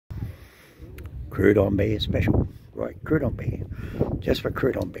Crouton bear special. Right, Crouton bear. Just for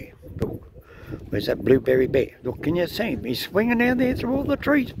Crouton bear. Look. Where's that blueberry bear? Look, can you see him? He's swinging down there through all the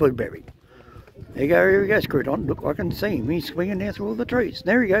trees, blueberry. There you go, here he goes, Crouton. Look, I can see him. He's swinging down through all the trees.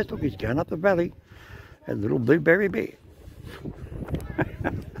 There he goes. Look, he's going up the valley. A little blueberry bear.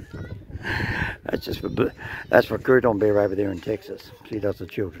 That's for Crouton bear over there in Texas. She does the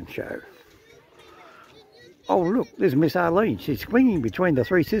children's show. Oh, look, there's Miss Arlene. She's swinging between the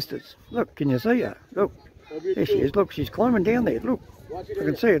three sisters. Look, can you see her? Look, there she is. Look, she's climbing down there. Look, I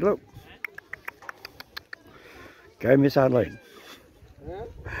can see it. Look. Go, Miss Arlene.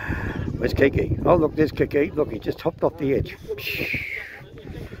 Where's Kiki? Oh, look, there's Kiki. Look, he just hopped off the edge.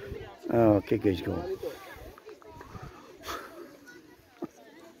 Oh, Kiki's gone.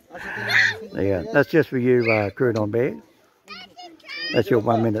 There you go. That's just for you, Crouton bear. That's your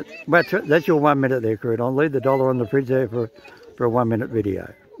 1 minute. That's your 1 minute there, Crouton. Leave the dollar on the fridge there for a 1 minute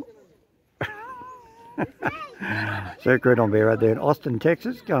video. So Crouton bear right there in Austin,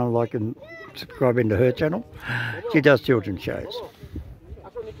 Texas. Go and like and subscribe into her channel. She does children's shows.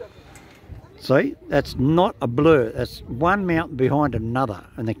 See, that's not a blur. That's one mountain behind another,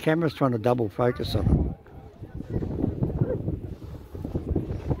 and the camera's trying to double focus on it.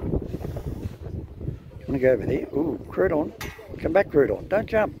 I'm gonna go over there. Ooh, Crouton. Come back, Crouton. Don't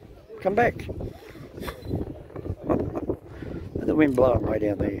jump. Come back. Let the wind blowing way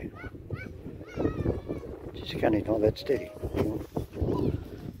down there. Just can't not that steady.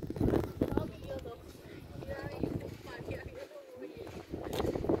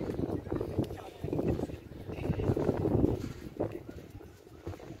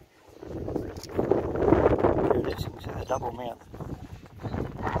 Here it is. It's a double mount.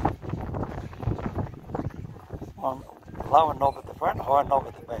 One lower knob at the front, higher knob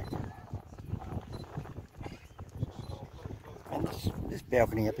at the back. And this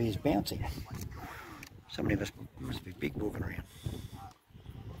balcony up here is bouncy. Somebody must be big walking around.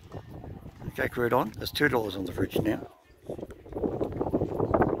 Okay, Crouton, there's $2 on the fridge now.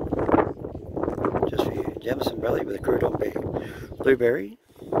 Just for you. Jamison Valley with a Crouton bear. Blueberry.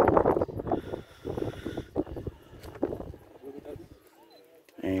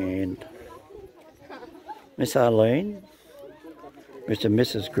 And Miss Arlene. Mr. and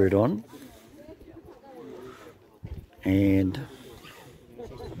Mrs. Crouton. And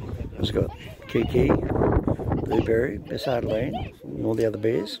I've got Kiki, Blueberry, Miss Arlene, and all the other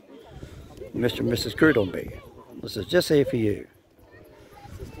bears. Mr. and Mrs. Crouton bear. This is just here for you.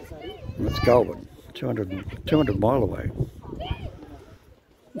 And it's Goulburn, 200 mile away.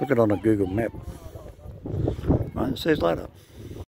 Look it on a Google map. Right, see you later.